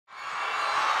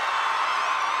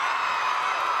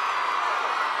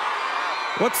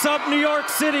What's up, New York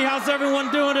City? How's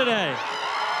everyone doing today?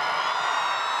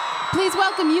 Please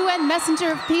welcome UN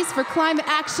Messenger of Peace for Climate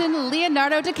Action,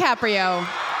 Leonardo DiCaprio.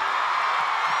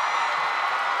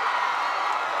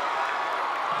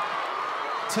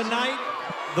 Tonight,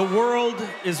 the world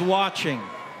is watching.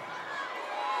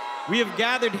 We have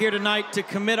gathered here tonight to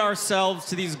commit ourselves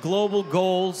to these global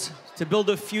goals to build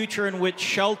a future in which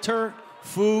shelter,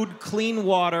 food, clean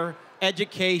water,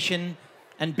 education,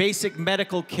 and basic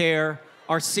medical care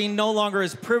are seen no longer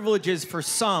as privileges for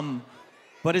some,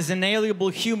 but as inalienable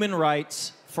human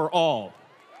rights for all.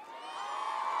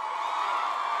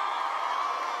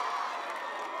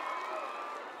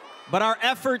 But our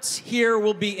efforts here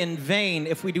will be in vain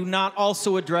if we do not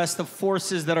also address the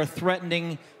forces that are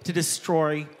threatening to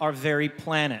destroy our very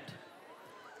planet.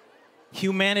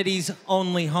 Humanity's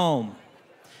only home.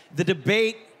 The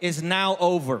debate is now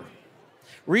over.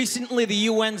 Recently, the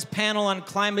UN's panel on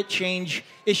climate change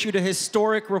issued a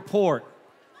historic report.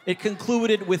 It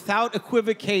concluded without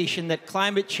equivocation that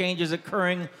climate change is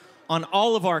occurring on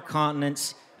all of our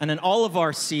continents and in all of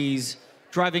our seas,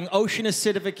 driving ocean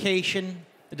acidification,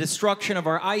 the destruction of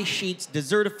our ice sheets,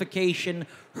 desertification,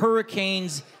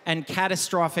 hurricanes, and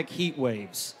catastrophic heat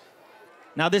waves.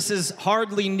 Now, this is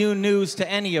hardly new news to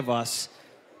any of us,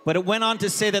 but it went on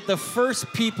to say that the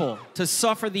first people to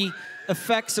suffer the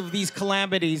effects of these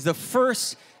calamities, the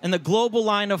first in the global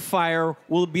line of fire,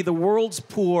 will be the world's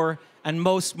poor and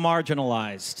most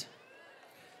marginalized.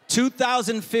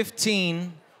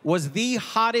 2015 was the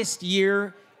hottest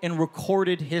year in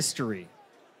recorded history.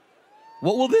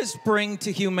 What will this bring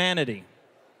to humanity?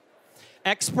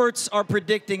 Experts are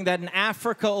predicting that in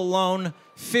Africa alone,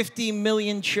 50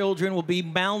 million children will be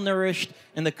malnourished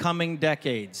in the coming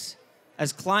decades,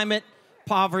 as climate,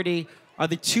 poverty are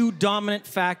the two dominant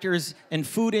factors in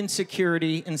food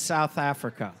insecurity in South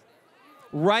Africa.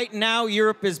 Right now,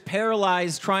 Europe is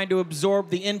paralyzed trying to absorb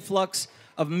the influx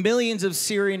of millions of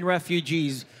Syrian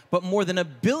refugees, but more than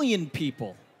 1 billion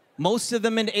people, most of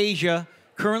them in Asia,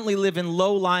 currently live in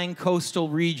low-lying coastal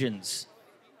regions.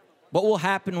 What will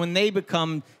happen when they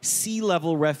become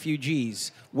sea-level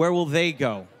refugees? Where will they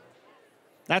go?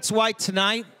 That's why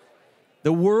tonight,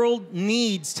 the world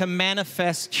needs to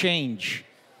manifest change.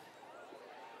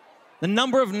 The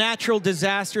number of natural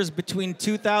disasters between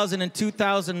 2000 and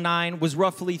 2009 was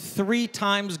roughly 3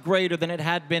 times greater than it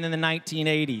had been in the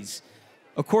 1980s.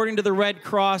 According to the Red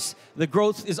Cross, the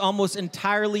growth is almost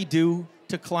entirely due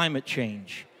to climate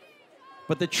change.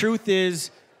 But the truth is,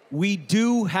 we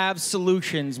do have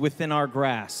solutions within our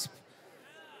grasp.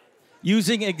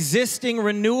 Using existing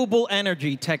renewable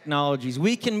energy technologies,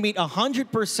 we can meet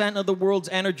 100% of the world's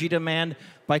energy demand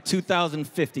by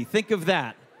 2050. Think of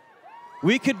that.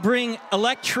 We could bring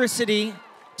electricity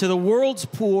to the world's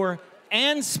poor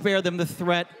and spare them the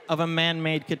threat of a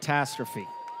man-made catastrophe.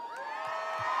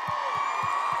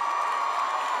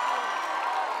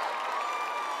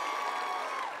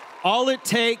 All it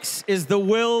takes is the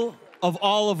will of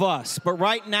all of us. But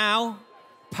right now,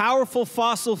 powerful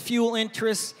fossil fuel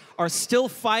interests are still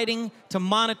fighting to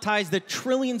monetize the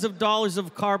trillions of dollars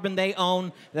of carbon they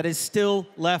own that is still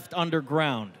left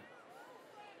underground.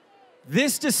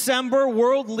 This December,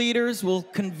 world leaders will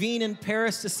convene in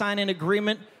Paris to sign an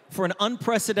agreement for an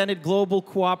unprecedented global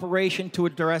cooperation to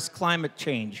address climate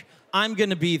change. I'm going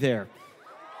to be there.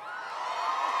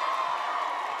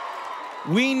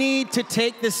 We need to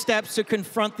take the steps to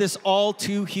confront this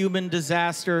all-too-human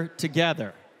disaster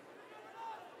together.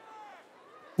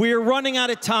 We are running out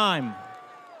of time,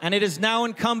 and it is now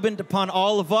incumbent upon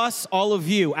all of us, all of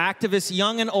you, activists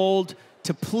young and old,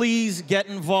 to please get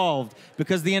involved,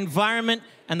 because the environment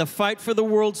and the fight for the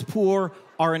world's poor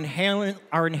are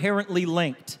inherently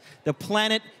linked. The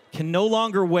planet can no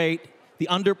longer wait. The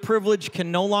underprivileged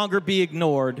can no longer be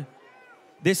ignored.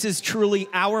 This is truly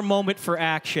our moment for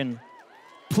action.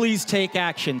 Please take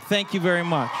action. Thank you very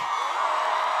much.